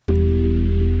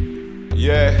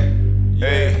Yeah,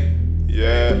 hey,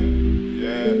 yeah,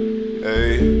 yeah,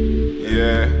 hey,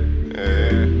 yeah,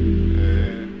 hey,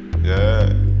 yeah,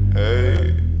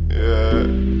 hey, yeah,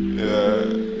 yeah,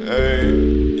 hey,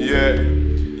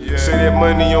 yeah. Say that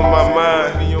money on my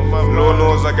mind. Lord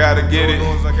knows I gotta get it.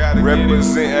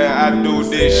 Representing, I do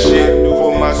this shit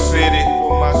for my city.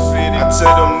 I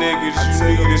tell them niggas you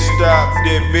need to stop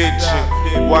that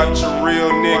bitchin'. Watch a real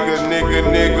nigga,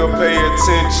 pay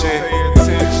attention.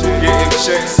 Getting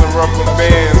checks and rubber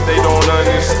bands, they don't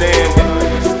understand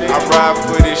it. I ride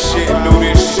for this shit, do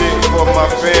this shit for my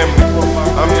family.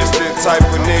 I'm just that type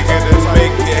of nigga that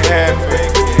make it happen.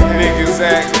 Niggas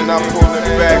acting, I pull it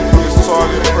back with this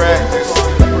target practice.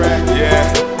 Yeah,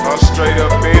 I'm straight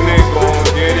up in it, gon'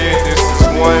 get it. This is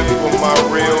one for my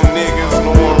real niggas,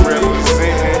 know I'm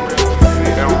representing.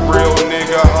 And real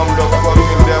nigga, I'm the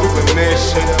fucking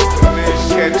definition.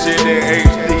 Catch it in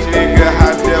HD, nigga,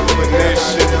 high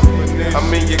definition.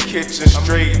 I'm in your kitchen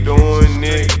straight doing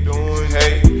it.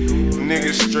 Hey,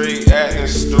 niggas straight acting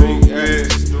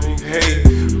stupid. Hey,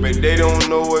 but they don't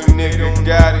know a nigga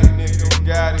got it.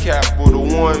 Capital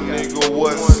One, nigga,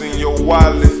 what's in your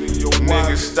wallet?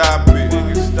 Nigga, stop it.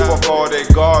 Fuck all that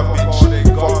garbage.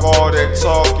 Fuck all that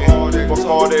talking. Fuck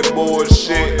all that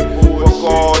bullshit. Fuck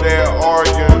all that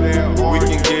arguing. We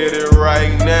can get it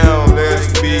right now, let's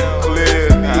be clear.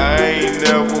 I ain't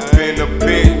never been a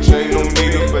bitch, ain't no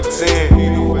need to pretend.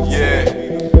 Yeah,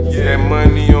 that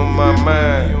money on my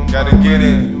mind. Gotta get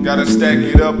it, gotta stack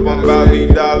it up. I'm about these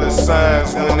dollar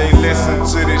signs. When they listen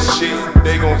to this shit,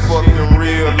 they gon' fucking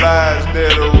realize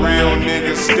that a real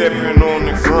nigga stepping on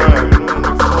the grind.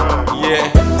 Yeah,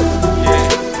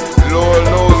 Lord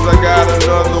knows I got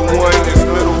another one. This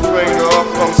middle finger up,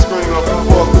 I'm screaming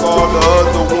fuck all the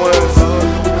other ones.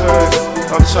 Cause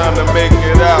I'm trying to make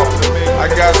it out. I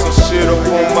got some shit up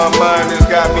on my mind that's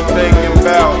got me thinking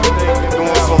about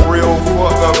doing some real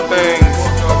fuck up things.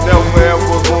 Never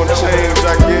ever gonna change.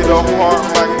 I get apart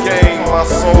my game, my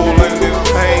soul in this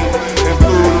pain. And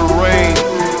through the rain,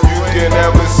 you can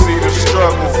never see the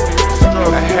struggle.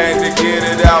 I had to get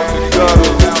it out the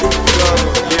gutter.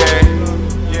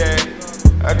 Yeah,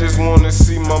 I just wanna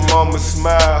see my mama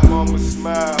smile.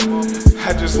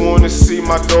 I just wanna see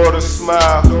my daughter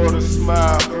smile.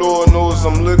 Lord knows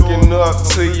I'm looking up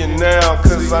to you now,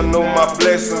 cause I know my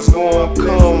blessings gon'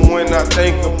 come when I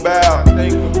think about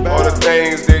all the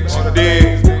things that you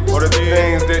did, all the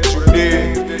things that you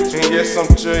did. And yes, I'm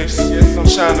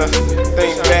tryna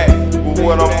think back with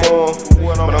what I'm on,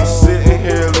 but I'm sitting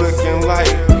here looking like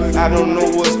I don't know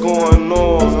what's going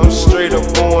on. I'm straight up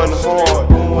going hard.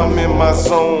 I'm in my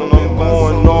zone, I'm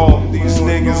going off. These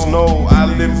niggas know I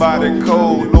live by the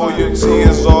code. Loyalty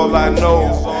is all I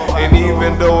know. And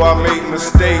even though I make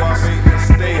mistakes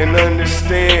and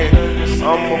understand,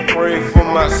 I'ma pray for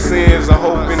my sins. I'm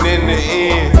hoping in the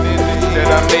end that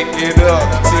I make it up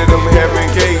to them heaven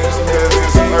gates. Cause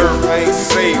this earth ain't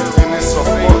safe and it's a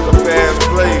fuck up ass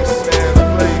place.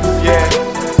 Yeah,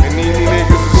 and these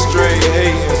niggas are straight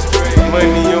hating.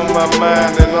 Money on my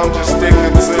mind and I'm just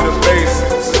sticking to the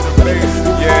basics.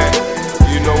 Yeah,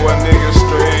 you know a nigga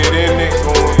straight in it,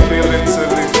 gon' feel it till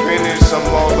it finish. I'm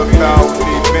all about the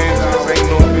vengeance, ain't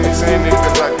no pretending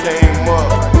cause I came up.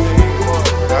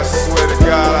 I swear to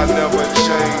God I never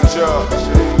change up.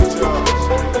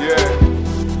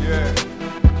 Yeah,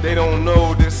 they don't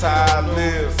know this how I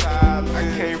live. I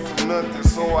came from nothing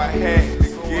so I had to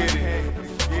get it.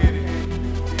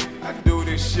 I do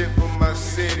this shit for my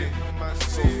city.